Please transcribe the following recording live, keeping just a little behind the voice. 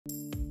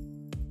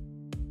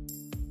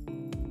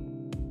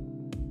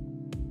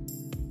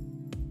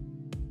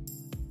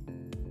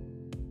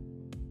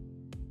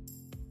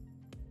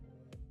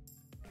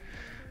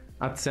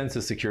At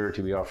SenSys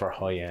Security, we offer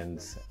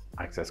high-end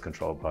access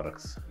control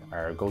products.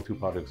 Our go-to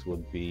products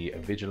would be a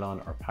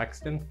Vigilon or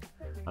Paxton,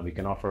 and we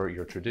can offer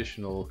your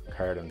traditional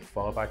card and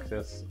fob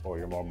access or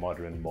your more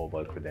modern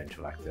mobile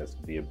credential access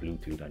via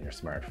Bluetooth on your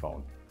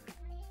smartphone.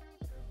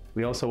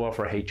 We also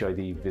offer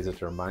HID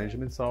visitor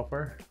management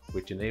software,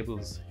 which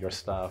enables your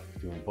staff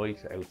to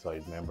invite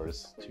outside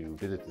members to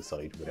visit the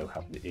site without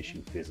having to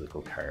issue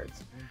physical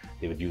cards.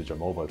 They would use their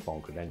mobile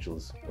phone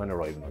credentials when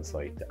arriving on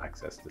site to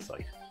access the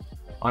site.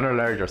 On our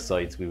larger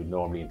sites, we would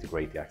normally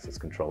integrate the access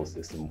control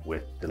system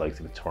with the likes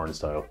of a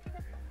turnstile.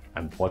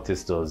 And what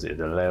this does, it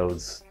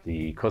allows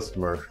the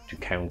customer to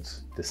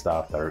count the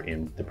staff that are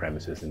in the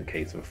premises in the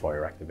case of a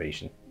fire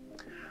activation.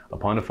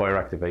 Upon a fire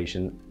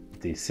activation,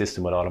 the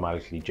system will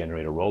automatically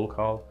generate a roll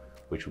call,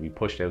 which will be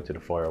pushed out to the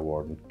fire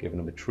warden, giving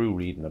them a true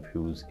reading of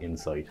who's in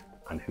site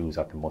and who's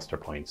at the muster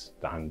points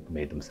that have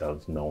made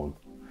themselves known.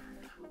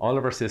 All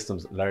of our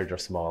systems, large or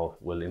small,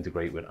 will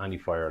integrate with any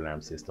fire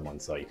alarm system on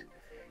site.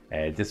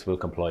 This will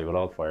comply with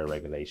all fire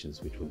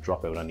regulations, which will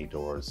drop out any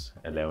doors,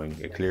 allowing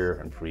a clear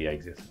and free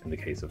exit in the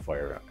case of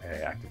fire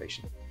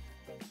activation.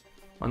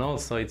 On all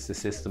sites, the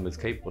system is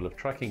capable of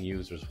tracking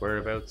users'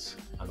 whereabouts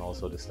and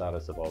also the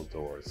status of all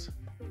doors.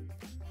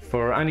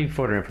 For any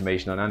further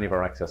information on any of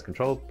our access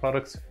control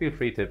products, feel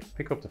free to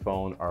pick up the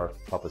phone or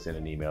pop us in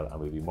an email, and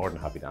we'll be more than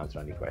happy to answer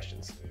any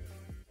questions.